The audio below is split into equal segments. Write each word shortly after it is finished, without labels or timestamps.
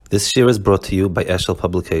This year is brought to you by Eshel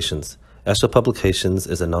Publications. Eshel Publications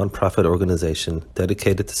is a non-profit organization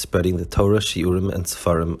dedicated to spreading the Torah, Shiurim, and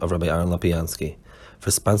Sefarim of Rabbi Aaron Lapiansky. For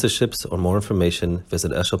sponsorships or more information,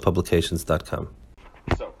 visit eshelpublications.com.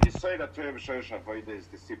 So, you say that Torah B'Shoresh Avodah is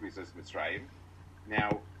the Sibris as Mitzrayim.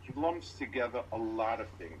 Now, he lumps together a lot of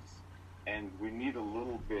things, and we need a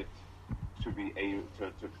little bit to be able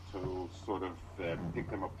to sort of pick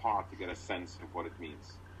them apart to get a sense of what it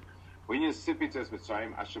means. When you sip it as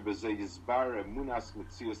Mitzrayim, Asher B'zeh Yizbar Emunas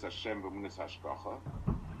Mitzias Hashem V'Emunas Hashgacha.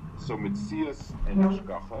 So Mitzias and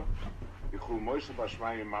Hashgacha, B'chul Moshe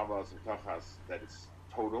B'Shmayim Mavas V'Tachas, that it's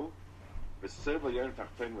total. V'Sev Yom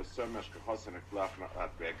Tachton V'Som Hashgachas and Eflach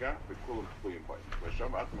Na'at Vega B'Kulam Tkuyim Boy.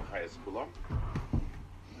 V'Shom At Mechayes Kulam.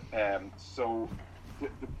 So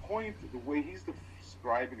the point, the way he's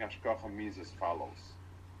describing Hashgacha means as follows: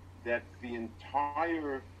 that the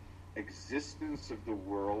entire existence of the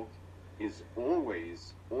world is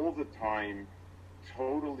always, all the time,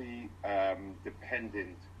 totally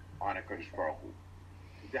dependent on HaKadosh Baruch Hu.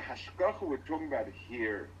 The Hashgacha we're talking about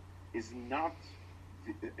here is not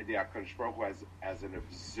the HaKadosh Baruch Hu as an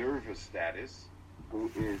observer status,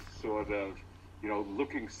 who is sort of,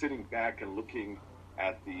 sitting back and looking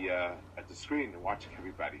at the screen and watching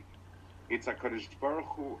everybody. It's HaKadosh Baruch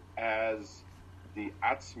Hu as the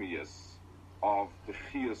atzmius of the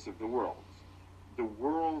chiyus of the world. The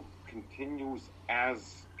world continues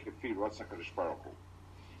as kefir Ratz HaKadosh Baruch Hu.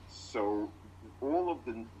 So all of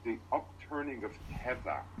the upturning of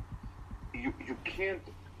Teva, you can't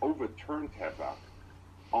overturn Teva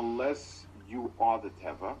unless you are the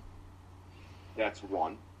Teva. That's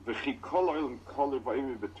one.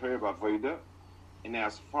 And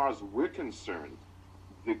as far as we're concerned,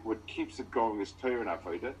 what keeps it going is Torah and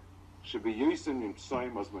Avodah. Should be Yisem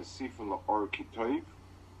Nimtzayim as Masifun LaOr Kitoiv,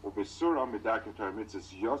 or Besura Medakim Torah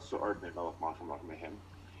Mitzvahs Yotzu Ord Nevelach Malchim Mehem.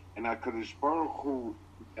 And HaKadosh Baruch Hu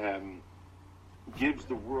gives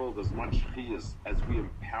the world as much chiyus as we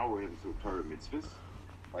empower him through Torah Mitzvahs.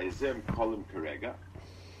 By Zem Kolim Kerega.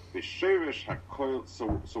 B'Sheresh HaKoil,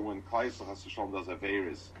 so when Klai Yisrael Chas V'Shalom does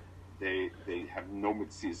Averis, they have no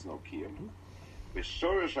mitzvahs, no kiyum.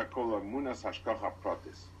 B'Sheresh HaKol Amunas Hashgacha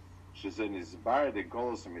Protis. שזה נסבר די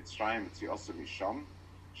גולוס המצרים וציוסם משם,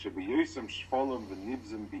 שביוסם שפולם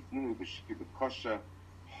ונבזם בעינו בשקי בקושה,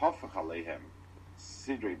 הופך עליהם,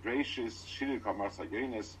 סדרי דרשיס, שירי כמרס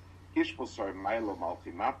היונס, הישפוסר מיילו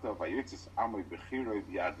מלכימטה, ויוצס עמוי בחירוי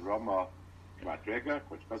ביד רמה כמדרגה,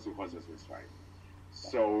 which basically was as Mitzrayim.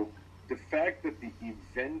 So, the fact that the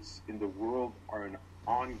events in the world are an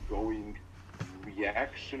ongoing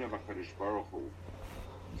reaction of HaKadosh Baruch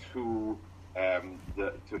Hu to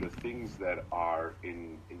the things that are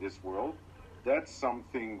in this world, that's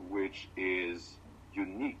something which is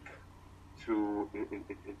unique to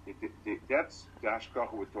that's the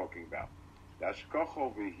Hashgacha we're talking about. The Hashgacha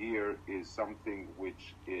over here is something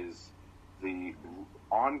which is the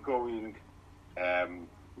ongoing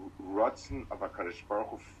Ratzon of HaKadosh Baruch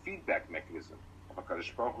Hu, feedback mechanism of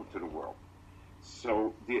HaKadosh Baruch Hu to the world.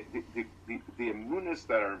 So the emunas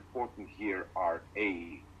that are important here are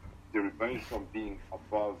the Rebbeinu Shalom being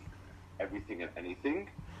above everything and anything,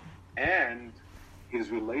 and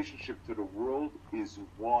his relationship to the world is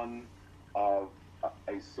one of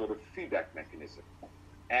a sort of feedback mechanism.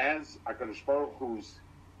 As HaKadosh Baruch Hu's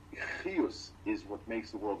chiyus is what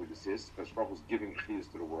makes the world exist, HaKadosh Baruch Hu's giving chiyus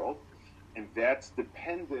to the world, and that's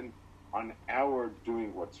dependent on our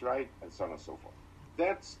doing what's right, and so on and so forth.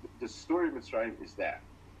 That's the story of Mitzrayim, is that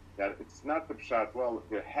it's not the pshat, well,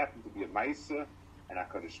 there happened to be a Maisa, and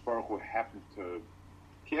HaKadosh Baruch Hu happened to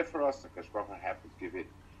care for us, HaKadosh Baruch Hu happened to give it.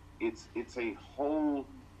 It's a whole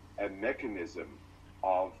mechanism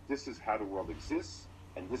of this is how the world exists,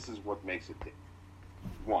 and this is what makes it tick.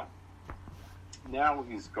 One. Now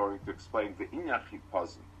he's going to explain the Inya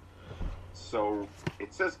Chipazon. So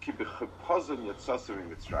it says, Ki b'chipazon yatzasim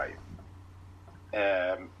Mitzrayim.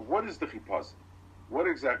 What is the Chipazon? What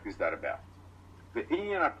exactly is that about? The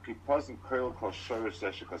Inya Chipazon koil kol shoresh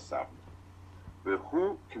zeshek hasavim.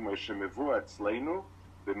 V'hu k'mo shemevu atzleinu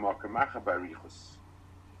b'makamacha barichus.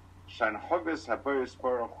 Shan hogas habayis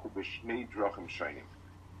baruch hu b'shnei drachim shonim.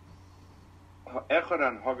 Echad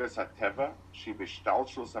an hogas hateva shi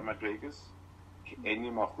b'shtalshlos hamadregas ki'eni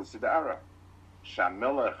malchus da'ara. Shan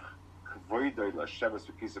melech kvoidoi l'sheves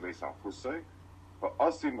v'kisa beis malchusoi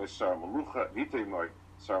v'osim v'sar melucha v'itoi moi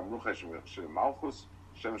sar melucha shem malchus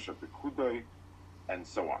shem shepikudoi, and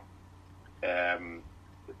so on.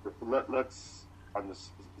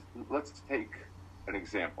 Let's take an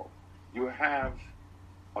example. You have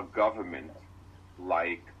a government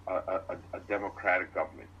like a democratic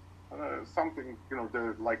government, something,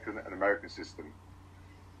 they're like an American system.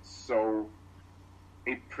 So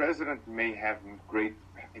a president may have great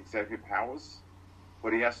executive powers,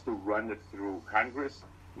 but he has to run it through Congress.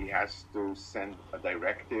 He has to send a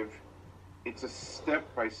directive. It's a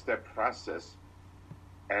step-by-step process,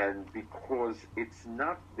 and because it's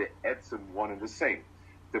not the etzem one and the same.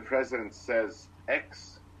 The president says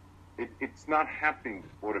X, it's not happening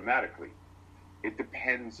automatically. It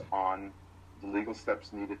depends on the legal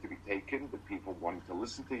steps needed to be taken, the people wanting to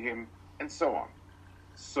listen to him, and so on.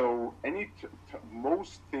 So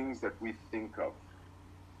most things that we think of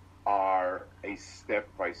are a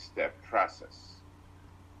step-by-step process.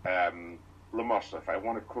 L'mashal, if I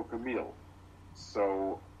want to cook a meal,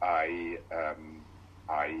 so I have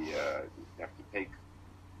to take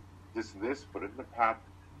this and this, put it in the pot,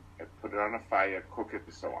 put it on a fire, cook it,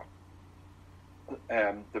 and so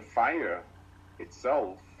on. The fire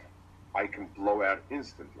itself, I can blow out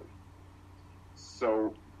instantly.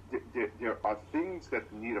 So there are things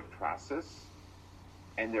that need a process,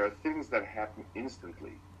 and there are things that happen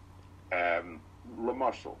instantly.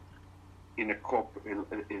 L'mashal, in a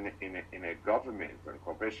government or a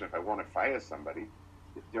corporation, if I want to fire somebody,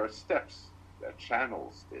 there are steps, there are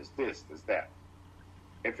channels. There's this, there's that.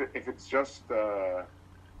 If it's just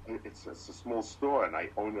it's a small store and I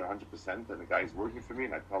own it 100%, and the guy's working for me,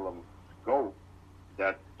 and I tell him go,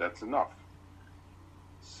 that's enough.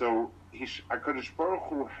 So HaKadosh Baruch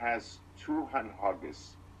Hu has two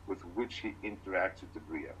hanhagas with which he interacts with the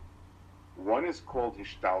Bria. One is called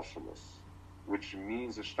Hishtalshalus, which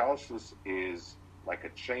means Hishtalshalus is like a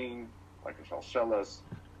chain, like a shalshelas.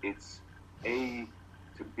 It's A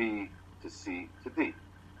to B to C to D.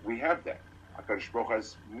 We have that. HaKadosh Baruch Hu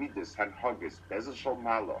has midas, hanhagas, bezer shal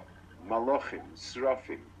malo, malochim,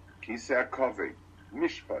 srafim, kisei hakoved,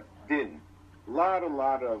 mishpat, din. Lot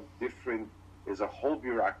of different. There's a whole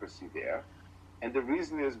bureaucracy there, and the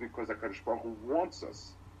reason is because HaKadosh Baruch Hu wants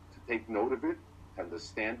us to take note of it, to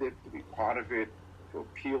understand it, to be part of it, to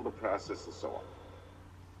appeal the process, and so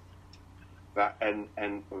on. And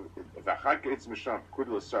v'achar k'etz misham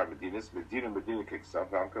kudlo sar medinas medina keksav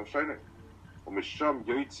v'amkam shayne u'misham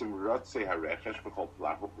yoitzim rotzei harechesh v'chol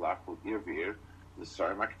plach v'ir v'ir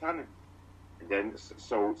l'sar maktanim. And then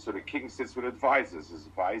so the king sits with advisors. His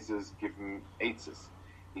advisors give him eitzes.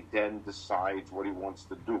 He then decides what he wants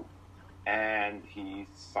to do, and he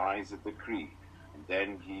signs a decree, and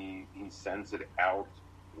then he sends it out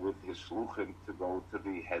with his shluchim to go to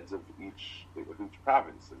the heads of each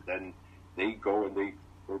province, and then they go to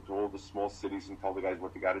all the small cities and tell the guys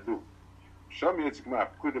what they got to do.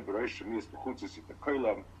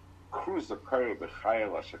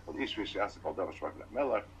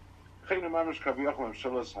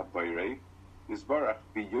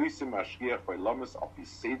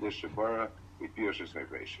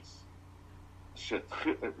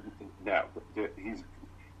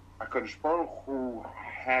 HaKadosh Baruch Hu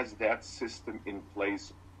has that system in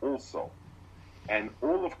place also. And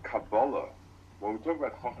all of Kabbalah, when we talk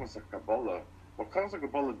about Chachmas HaKabbalah, what Chachmas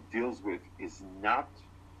HaKabbalah deals with is not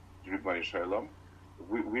Ribono Shel Olam.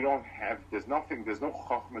 We don't have, there's no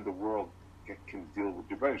Chachma in the world that can deal with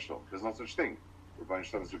Ribono Shel Olam. There's no such thing. Ribono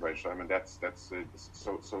Shel Olam is Ribono Shel Olam, and that's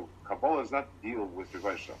so Kabbalah does not deal with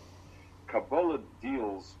Ribono Shel Olam. Kabbalah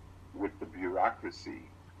deals with the bureaucracy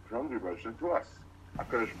from Ribono Shel Olam to us.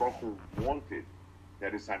 HaKadosh Baruch Hu wanted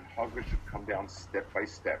that his Hagadah should come down step by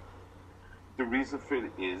step. The reason for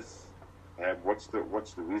it is, what's the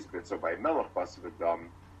reason for it? So by Melech Basav Adam,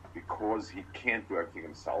 because he can't do everything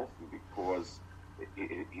himself, and because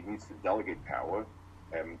he needs to delegate power,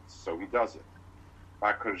 so he does it.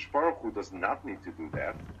 HaKadosh Baruch Hu does not need to do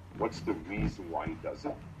that. What's the reason why he does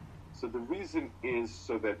it? So the reason is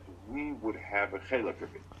so that we would have a chelak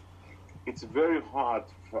of it. It's very hard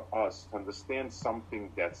for us to understand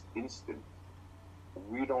something that's instant.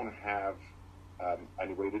 We don't have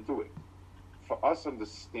any way to do it. For us,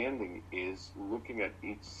 understanding is looking at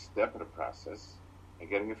each step of the process and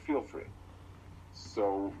getting a feel for it.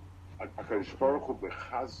 So, HaKadosh Baruch Hu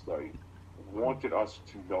b'chazdoi wanted us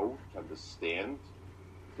to know, to understand,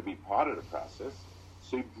 to be part of the process.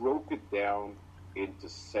 So he broke it down into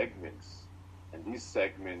segments, and these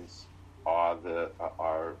segments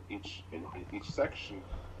are each section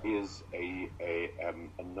is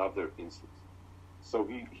another instance. So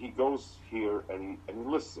he goes here and he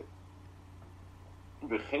lists it. So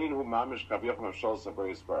the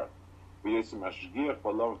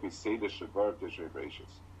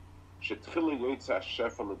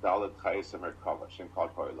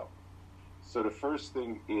first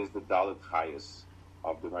thing is the Dalet Chayes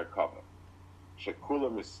of the Merkava.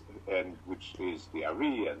 Shekulam is, and which is the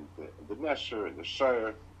Ari and the Nesher and the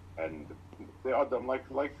Shire and the Adam, like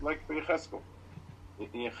the Yecheskel.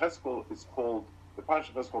 In Yechezkel, it's called, the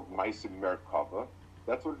Parashat is called Maisim Merkava.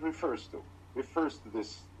 That's what it refers to. It refers to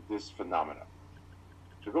this phenomena.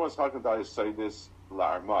 Shagomas Hakdamah say this,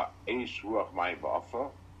 La'arma Eish Ruach Mayim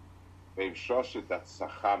Ba'afa, Ve'im Shoshet Dat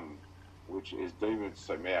Sacham, which is Doimut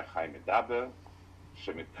Someach Chaim Medaber,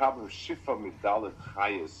 Shemikabim Shifa Midalet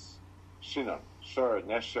Chayes, Shinan, Shor,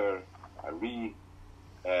 Nesher, Ari,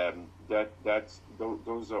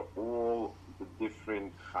 those are all the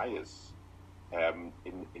different Chayes in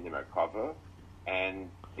the Merkava, and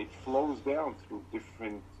it flows down through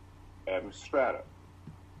different strata.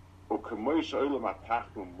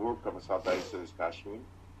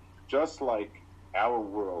 Just like our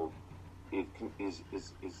world, it is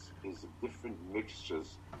different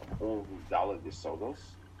mixtures of all the Dalet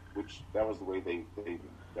Yesodos, which that was the way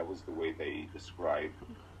they described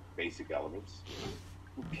basic elements.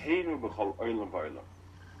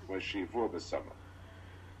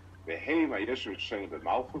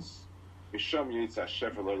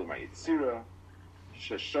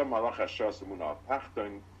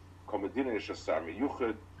 Komedina is a sarmi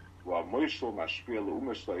yuchid, wa moishel mashpil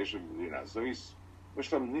umeshla yeshem b'dina zois,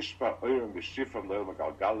 mishlam nishpa oirim b'shifam leil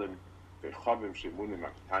magalgalim, v'chavim shemunim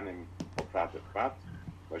aktanim, pratet mat,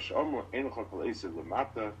 v'shomu enchol kol eisiv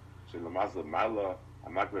lemata, shelamaz lemala,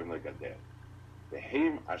 amagvem legader.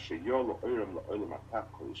 V'heim asher yol oirim le'olim atak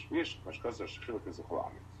kol ishvish, mashkasa shechilak ezuchol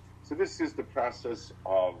amit. So this is the process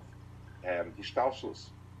of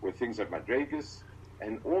Hishtalshlus, where things like Madregas,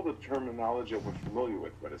 and all the terminology we're familiar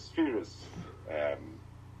with, whether spheres,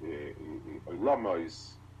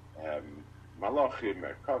 Oilamos, Malachim,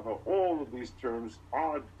 Merkava, all of these terms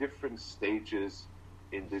are different stages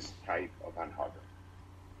in this type of Anhaga.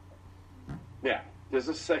 Now, there's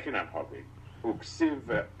a second Anhaga. Uksiv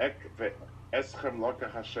ve'eschem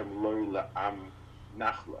lokach Hashem loy la'am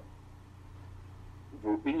nachla.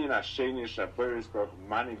 V'ubinyan ha'sheni shaberes baruch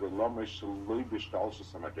mani v'lomay shaloy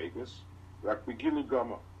b'shtalshus ha'madregas. Rak begilu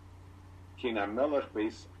gama, kin amelech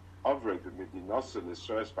beis avreg b'medinosa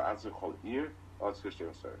l'shoes ba'atzim chol ir,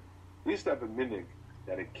 They used to have a minhag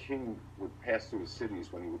that a king would pass through the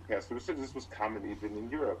cities. When he would pass through the cities, this was common even in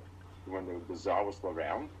Europe. When the Tsar was still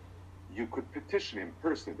around, you could petition him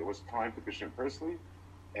personally. There was time to petition him personally,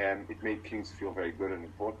 and it made kings feel very good and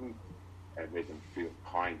important, and made them feel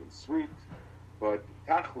kind and sweet. But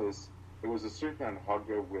Tachlis, there was a certain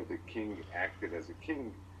anhaga where the king acted as a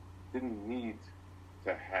king, didn't need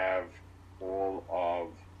to have all of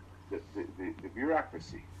the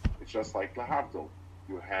bureaucracy. It's just like Lahavdil.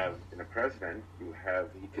 You have, in a president, he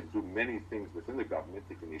can do many things within the government.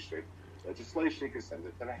 He can issue legislation, he can send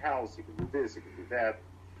it to the House, he can do this, he can do that.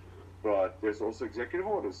 But there's also executive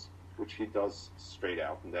orders, which he does straight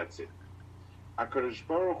out, and that's it. HaKadosh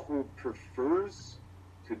Baruch Hu prefers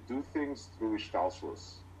to do things through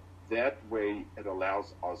Ishtalshlus. That way, it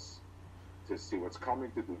allows us to see what's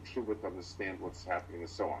coming, to do tshuva, to understand what's happening, and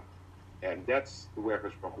so on. And that's the way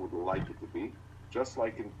HaKadosh Baruch Hu would like it to be. Just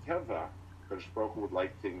like in Teva, HaKadosh Baruch Hu would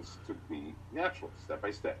like things to be natural, step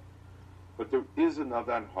by step. But there is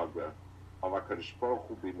another anhaga of HaKadosh Baruch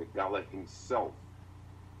Hu being Megala himself.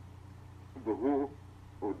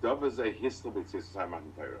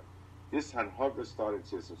 This anhaga started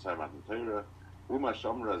in Matan Torah.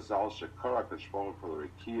 Umashomra zal shekara HaKadosh Baruch Hu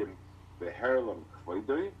l'rekiyim beherlam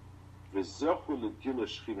kvoidoi v'zochu l'gila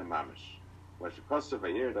shchina mamish. V'shekasa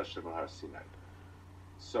v'yered Hashem l'har Sinai.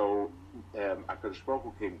 So HaKadosh Baruch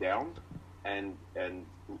Hu came down, and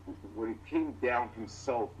when he came down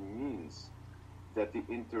himself means that the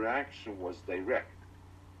interaction was direct.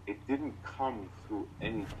 It didn't come through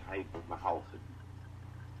any type of mahalchim.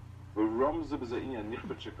 V'romze b'za'inyan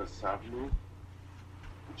nichbet shekasavnu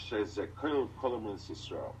she'zekol kolamun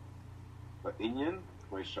Yisrael. V'inyan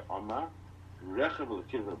Moshe Amar rechav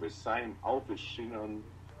l'kirva b'sayim al v'shinon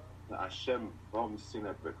na'ashem bom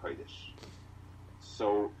sinat b'kodesh.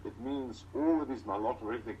 So it means all of these malachim,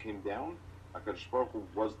 everything that came down, HaKadosh Baruch Hu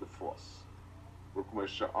was the force.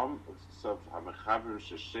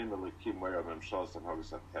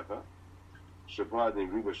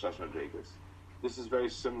 This is very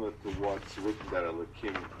similar to what's written that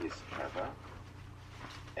Elokim is Teva,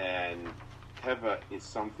 and Teva is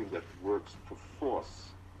something that works per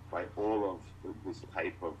force by all of this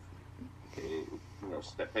type of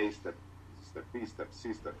step A, step B, step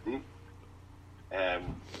C, step D.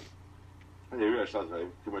 The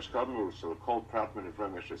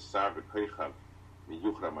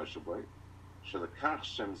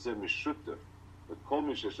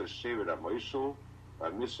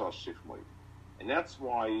and that's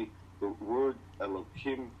why the word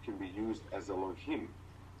Elokim can be used as Elohim.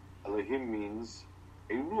 Elohim means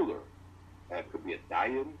a ruler. It could be a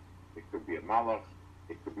dayan, it could be a malach,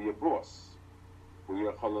 It could be a boss. We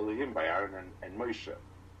are Chalal by Aaron and Moshe.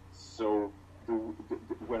 So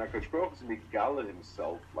when HaKadosh Baruch Hu is Megala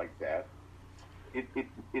himself like that, it's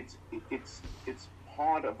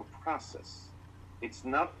part of a process. It's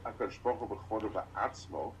not HaKadosh Baruch Hu b'chodo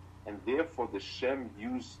ba'atzmo, and therefore the Shem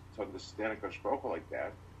used to understand HaKadosh Baruch Hu like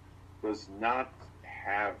that does not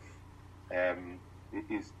have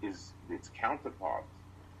is its counterpart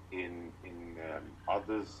in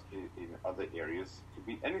others in other areas to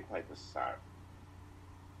be any type of sar.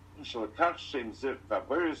 Shalakach Shem Zeh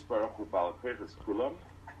v'Abayis Baruch Hu Baal Kochos Kulam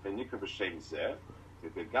v'Nikra b'Shem Zeh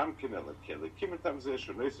v'Gam Ken Elokim Etam Zeh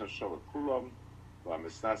Shenois Nashol Kulam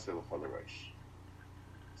v'Amisnaseh L'Chol Harosh.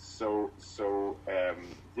 So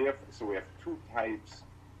we have two types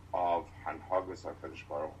of Hanhagas HaKadosh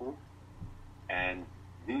Baruch Hu, and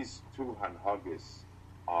these two Hanhagas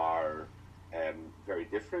are very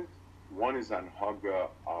different. One is Hanhaga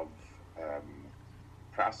of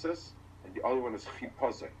process, and the other one is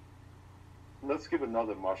Chipazeh. Let's give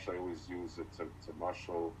another mashal I always use. It's a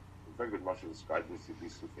mashal, a very good mashal to describe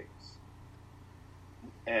these two things.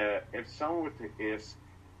 If someone were to ask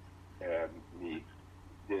me,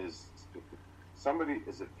 somebody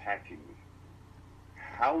is attacking me,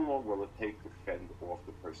 how long will it take to fend off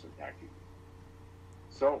the person attacking me?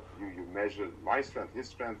 So you measure my strength, his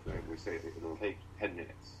strength, and we say it'll take 10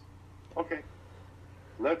 minutes. Okay.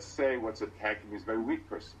 Let's say what's attacking me is a very weak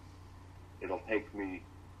person. It'll take me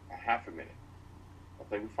a half a minute. It'll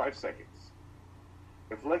take me 5 seconds.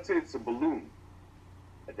 If let's say it's a balloon,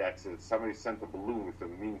 that's it, somebody sent a balloon with a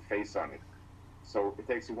mean face on it. So it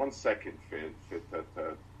takes you 1 second to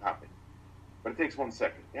pop it. But it takes 1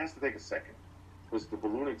 second. It has to take a second. Because the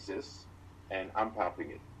balloon exists and I'm popping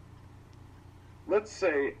it. Let's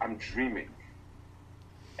say I'm dreaming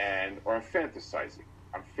or I'm fantasizing.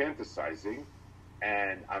 I'm fantasizing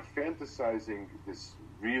this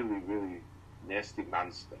really, really nasty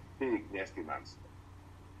monster, big nasty monster.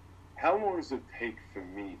 How long does it take for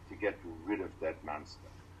me to get rid of that monster?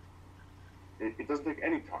 It doesn't take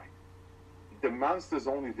any time. The monster's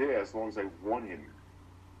only there as long as I want him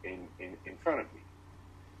in front of me.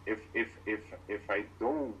 If I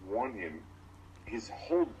don't want him, his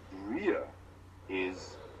whole bria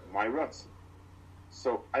is my rutzin.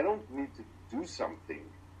 So I don't need to do something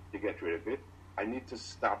to get rid of it. I need to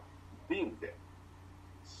stop being there.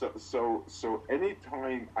 So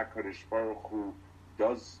anytime HaKadosh Baruch Hu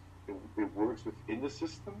it works within the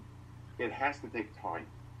system, it has to take time.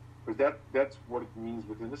 Because that's what it means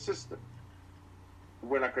within the system.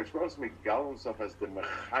 When HaKadosh Baruch Hu megal himself as the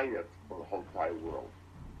mechayat for the whole entire world,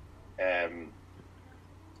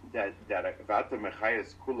 that Vata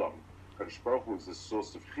Mechayas Kulam, HaKadosh Baruch Hu is the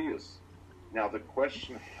source of chiyus. Now the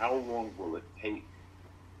question, how long will it take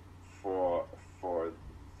for the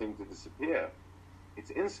thing to disappear?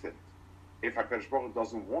 It's instant. If HaKadosh Baruch Hu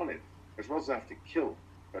doesn't want it, HaKadosh Baruch Hu doesn't have to kill.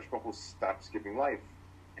 HaKadosh Baruch Hu stops giving life,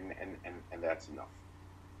 and that's enough.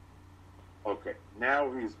 Okay,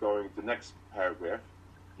 now he's going to the next paragraph.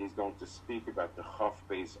 He's going to speak about the Chaf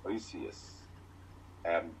Beis Oisius,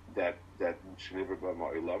 that Shniver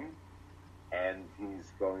B'Ma'ilam, and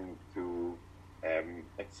he's going to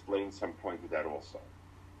explain some point of that also.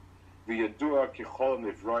 V'yadua kichol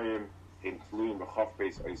nivroyim including the Chaf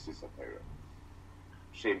Beis Oisius Atayra.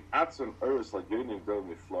 Shem atzon oros l'yonim dol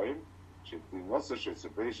nifloim, shem klinosa shem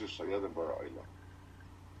sebeishes shayadim bara oilam.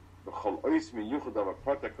 V'chol ois miyuchad av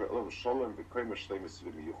apatak v'olam sholem v'koim ha'shlem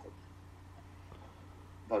esrim miyuchad.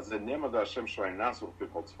 V'zeh nema da Hashem shvay nasu v'pim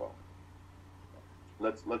hotzval.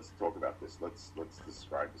 Let's talk about this. Let's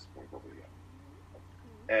describe this point over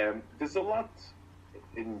here. There's a lot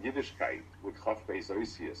in Yiddishkeit with Chaf Beis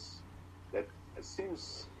Oisius that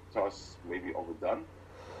seems to us maybe overdone.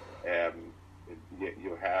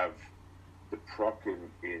 You have the prokim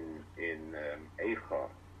in Eicha,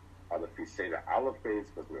 Aleph Seder Aleph Beis,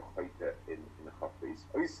 but we're heute in the Chaf Beis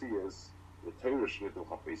Oisius. The Torah Shmit of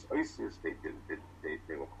Chaf Beis Oisius,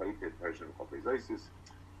 they were heute Persian Chaf Beis Oisius.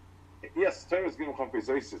 Yes, Torah is given Chaf Beis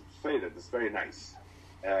Oisius. Say that it's very nice,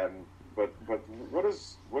 but what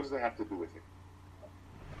does that have to do with it?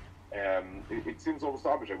 It seems almost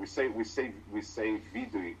arbitrary. We say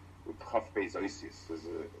vidui with Chaf Beis Oisius. There's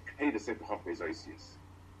a hey to say Chaf Beis Oisius.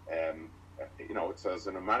 It's as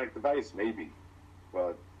a mnemonic device maybe,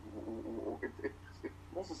 but it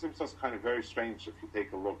also seems to us kind of very strange if you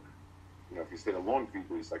take a look. If you say a long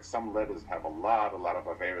vidui, it's like some letters have a lot of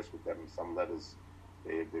averis with them. Some letters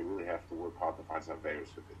they really have to work hard to find some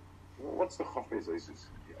averis with it. What's the Chaf Beis Oisius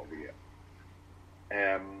over here?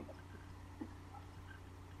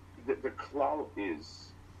 The klal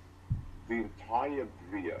is the entire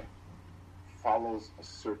bria follows a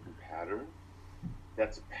certain pattern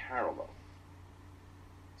that's parallel.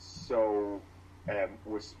 So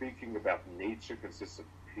we're speaking about nature consists of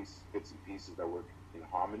bits and pieces that work in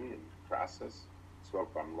harmony and process. Spoke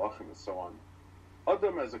about Malachim and so on.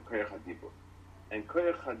 Adam has a koyach hadibur, and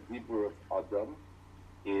koyach hadibur of Adam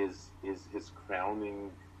is his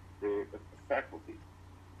crowning faculty.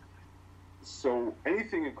 So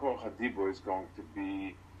anything in koyach hadibur is going to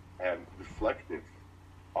be reflective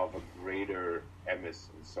of a greater emes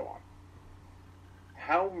and so on.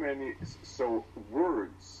 So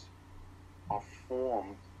words are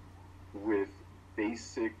formed with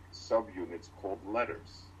basic subunits called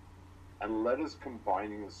letters. And letters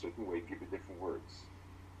combining in a certain way give you different words.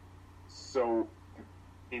 So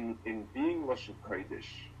in being Lashon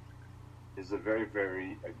Kodesh is a very,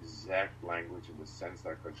 very exact language in the sense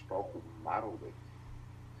that Hakadosh Baruch Hu modeled it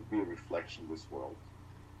to be a reflection of this world.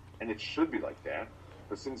 And it should be like that,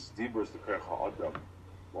 but since Dibur is the Koyach HaAdam,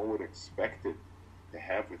 one would expect it to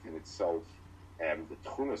have within itself the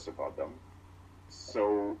Tchunas of Adam.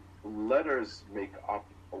 So letters make up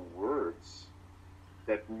words.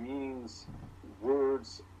 That means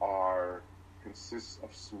words consist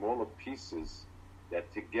of smaller pieces that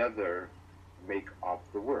together make up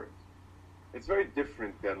the word. It's very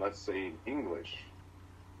different than, let's say, in English.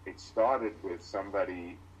 It started with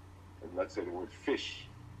somebody, let's say the word fish.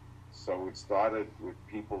 So it started with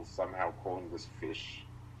people somehow calling this fish.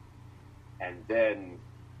 And then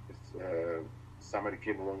somebody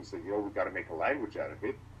came along and said, we got to make a language out of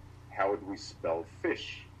it. How would we spell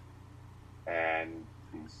fish? And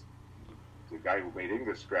the guy who made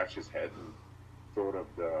English scratched his head and thought of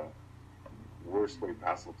the worst way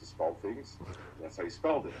possible to spell things. That's how he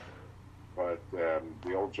spelled it. But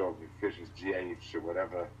the old joke with fish is GH or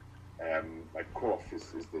whatever. Like cough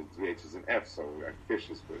is the GH is an F, so fish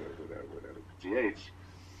is with a GH.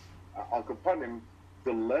 Al Kapanim,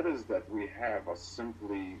 the letters that we have are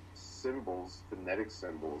simply symbols, phonetic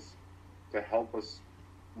symbols, to help us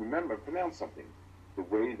remember, pronounce something. The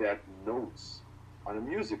way that notes on a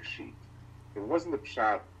music sheet. It wasn't a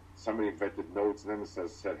pshat, somebody invented notes and then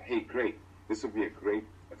said, hey, great, this would be a great,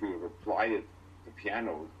 if we would apply it to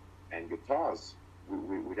piano and guitars,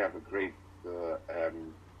 we'd have a great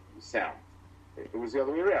sound. It was the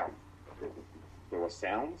other way around. There were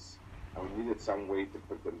sounds, and we needed some way to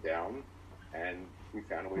put them down, and we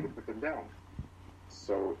found a way to put them down.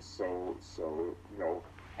 So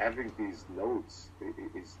having these notes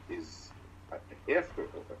is after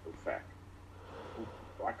the fact.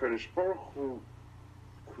 HaKadosh Baruch Hu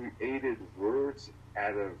created words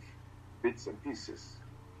out of bits and pieces,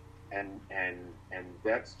 and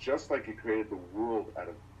that's just like He created the world out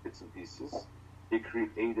of bits and pieces. He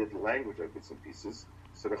created language out of bits and pieces.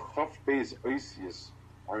 So the Chav Beis Oisius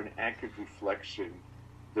are an accurate reflection.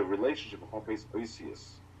 The relationship of Chav Beis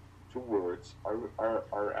Oisius to words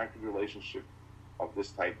are accurate relationship of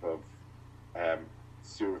this type of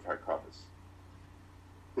Sirah of Hakavas.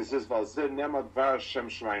 This is Valzeh Nemad Var Shem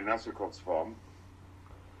Shemayin Nasser called Tzvam.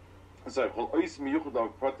 So Ois Miyuchad Al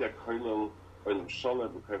Pratia Koilel Oilam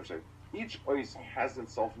Sholem B'Koyim Shem. Each ois has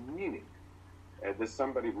itself meaning. There's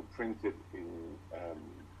somebody who printed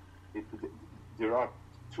there are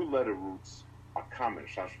two-letter roots are common.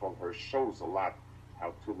 Shashval Her shows a lot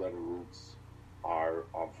how two-letter roots are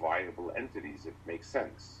viable entities. It makes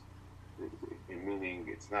sense. Meaning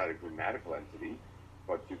it's not a grammatical entity,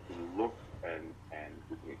 but you can look and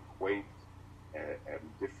you can equate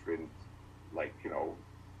different, like, the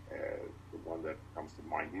one that comes to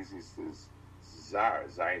mind easiest is Zar,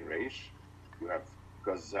 Zayin Reish. You have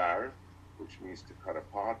Gazar, which means to cut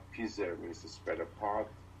apart. Pizer means to spread apart.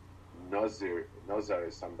 Nazir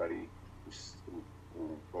is somebody who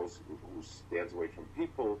stands away from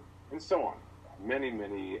people, and so on. Many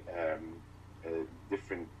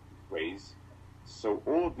different ways. So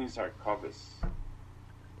all of these are kavas.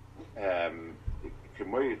 And so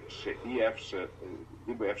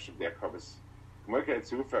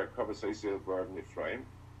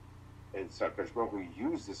Hakadosh Baruch Hu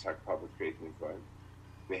used this hakavah creating Nifraim.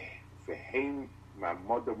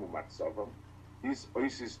 These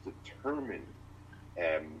oases determine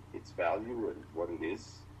its value and what it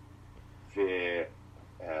is.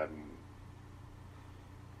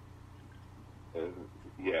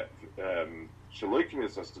 Shaloikim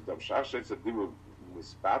is as to dam shashetz adimu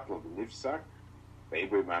misbatl nifsak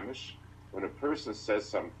beibay mamish. When a person says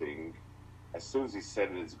something, as soon as he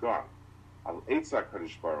said it, it's gone. Al eitzak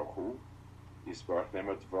Hakadosh Baruch Hu yisbarach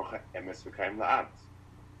nemat vrocha emes v'kaim la'at.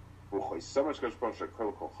 So much Hakadosh Baruch Hu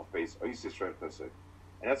shekol kol chafeis oisis rechtase.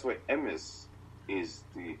 And that's why emes is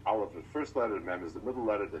the aleph, the first letter, mem is the middle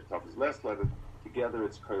letter, the taf is last letter. Together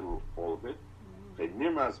it's kol all of it.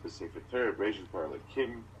 Nimas b'sefer Torah Bereishis bar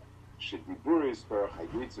Elokim shediburis bar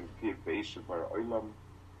Hayitzim Piv Beishav bar Olam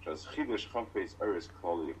shas Chidesh Chav Beis Eres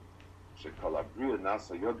Klolim shekol Abriya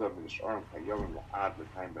Nasa Yoda Min Sharim Kayom La'ad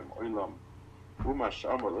L'Kaim Bem Olam Uma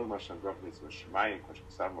Shama L'Uma Shandok Nitz Mishmayim Kosh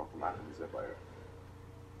Ksav Mokamachim Zebayr.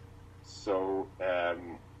 So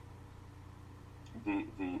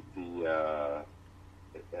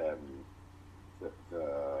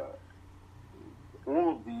all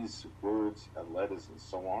of these words and letters and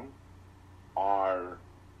so on are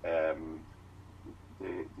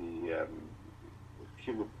the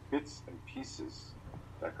bits and pieces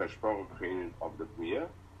that Kadosh Baruch Hu created of the Bria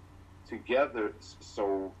together.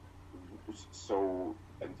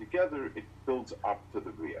 And together it builds up to the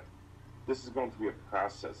Bria. This is going to be a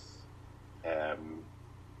process.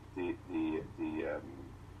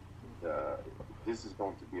 This is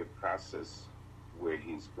going to be a process where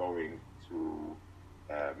he's going to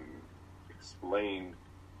explain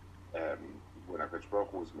when Hakadosh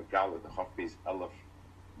Baruch Hu was Megala, the Chafez Elef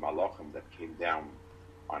Malachim that came down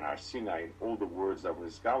on Har Sinai, and all the words that were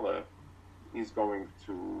Megala, he's going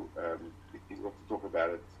to talk about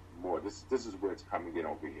it more. This is where it's coming in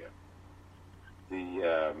over here.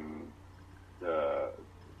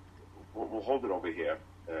 We'll hold it over here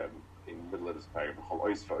in the middle of this paragraph.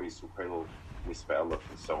 And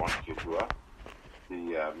so on.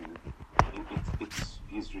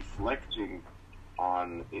 He's reflecting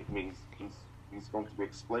on it. Means he's going to be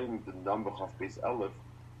explaining the number of Beis Elef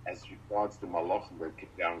as regards the Malachim that came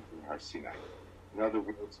down from Har Sinai. In other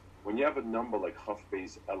words, when you have a number like Chaf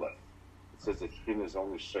Beis Elef, it says that Shin is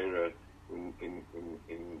only Shera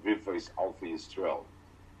in Rivos Alpha Yisrael,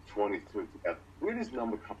 23 together. Where does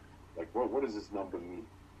number come? Like, what does this number mean?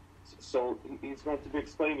 So he's going to be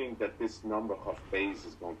explaining that this number of Beis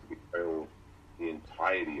is going to be the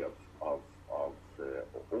entirety of all the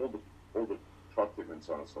Trotiv and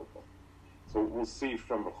so on and so forth. So we'll see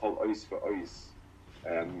from the whole Ois for Ois,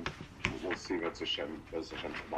 and we'll see what's Hashem tomorrow.